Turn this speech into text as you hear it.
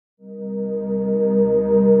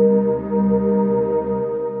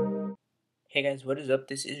Hey guys, what is up?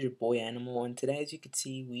 This is your boy Animal, and today, as you can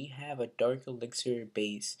see, we have a Dark Elixir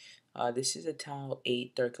base. This is a Town Hall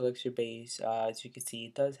 8 Dark Elixir base. As you can see,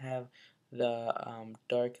 it does have the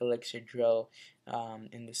Dark Elixir drill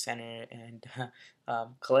in the center, and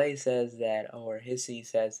Clay says that, or Hissy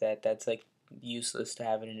says that that's like useless to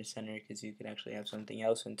have it in the center because you could actually have something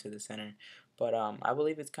else into the center. But I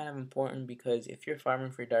believe it's kind of important because if you're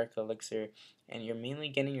farming for Dark Elixir, and you're mainly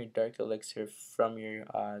getting your Dark Elixir from your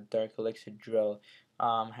Dark Elixir drill.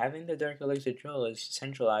 Having the Dark Elixir drill is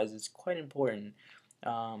centralized is quite important.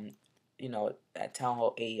 Um, at Town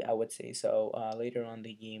Hall 8, I would say so. Later on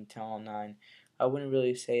the game, Town Hall 9, I wouldn't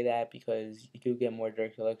really say that because you do get more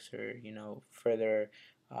Dark Elixir, further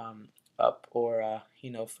up or,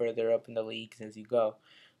 further up in the leagues as you go.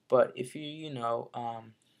 But if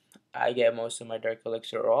I get most of my Dark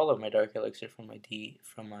Elixir or all of my Dark Elixir from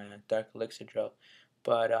my Dark Elixir drill.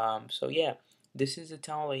 But so yeah, this is a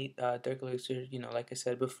Town 8 Dark Elixir. Like I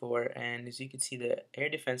said before, and as you can see, the air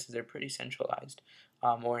defenses are pretty centralized.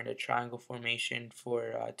 Or in a triangle formation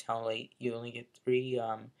for Town 8, you only get three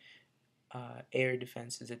air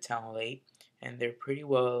defenses at Town 8, and they're pretty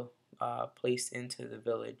well placed into the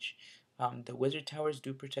village. The wizard towers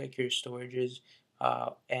do protect your storages,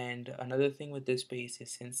 and another thing with this base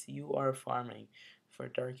is since you are farming for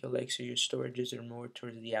Dark Elixir, your storages are more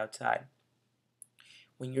towards the outside.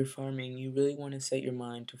 When you're farming, you really want to set your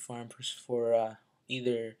mind to farm for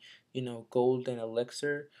either gold and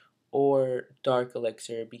elixir or dark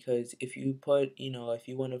elixir, because if you want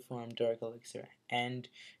to farm dark elixir and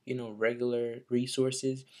regular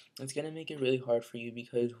resources, it's going to make it really hard for you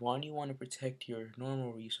because one, you want to protect your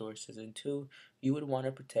normal resources, and two, you would want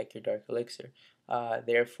to protect your dark elixir.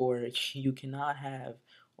 Therefore you cannot have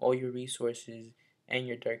all your resources and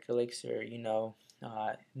your dark elixir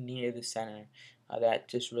near the center. That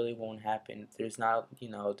just really won't happen. There's not,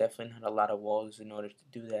 definitely not a lot of walls in order to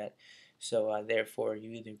do that. So therefore,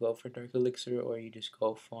 you either go for Dark Elixir or you just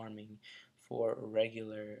go farming for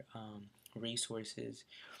regular resources.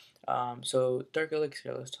 So Dark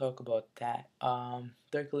Elixir, let's talk about that.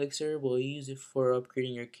 Dark Elixir, we'll use it for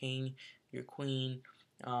upgrading your king, your queen,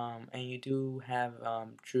 and you do have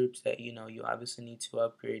troops that you obviously need to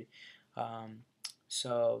upgrade. Um,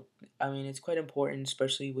 so I mean, it's quite important,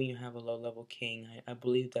 especially when you have a low level king. I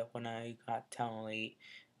believe that when I got Town 8,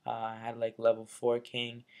 I had like level 4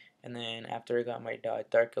 king, and then after I got my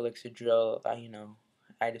Dark Elixir drill,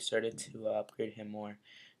 I decided to upgrade him more.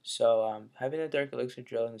 So having a Dark Elixir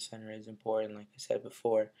drill in the center is important, like I said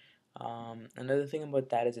before. Another thing about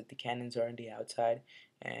that is that the cannons are on the outside,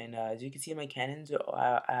 and as you can see, my cannons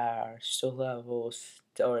are still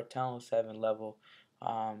or Town 7 level,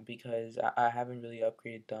 because I haven't really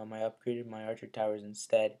upgraded them. I upgraded my archer towers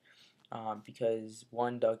instead, because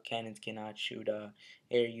one, dog cannons cannot shoot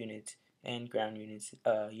air units and ground units.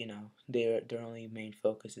 Their only main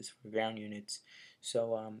focus is for ground units.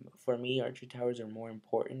 So for me, archer towers are more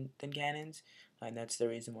important than cannons, and that's the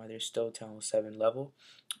reason why they're still Town 7 level.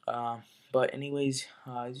 But anyways,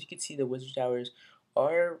 as you can see, the wizard towers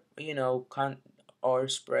are are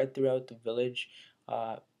spread throughout the village.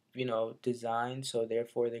 Uh, designed so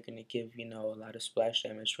therefore they're going to give a lot of splash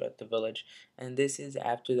damage throughout the village, and this is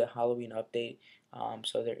after the Halloween update.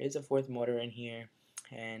 So there is a fourth mortar in here,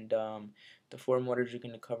 and the four mortars are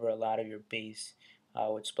going to cover a lot of your base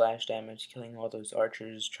with splash damage, killing all those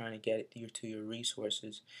archers trying to get you to your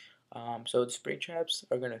resources. So the spray traps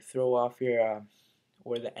are going to throw off your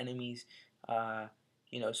or the enemy's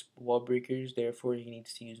wall breakers. Therefore, he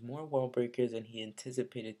needs to use more wall breakers than he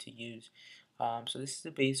anticipated to use. So this is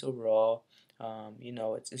the base overall.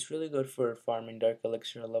 It's really good for farming Dark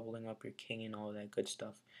Elixir, leveling up your king, and all that good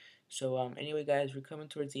stuff. So anyway, guys, we're coming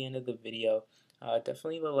towards the end of the video.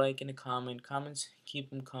 Definitely leave a like and a comment. Comments, keep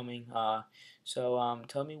them coming.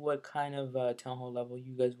 Tell me what kind of Town Hall level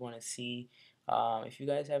you guys want to see. If you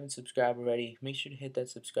guys haven't subscribed already, make sure to hit that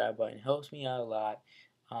subscribe button. It helps me out a lot,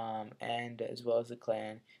 and as well as the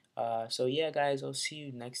clan. So yeah, guys, I'll see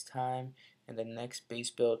you next time in the next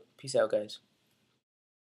base build. Peace out, guys.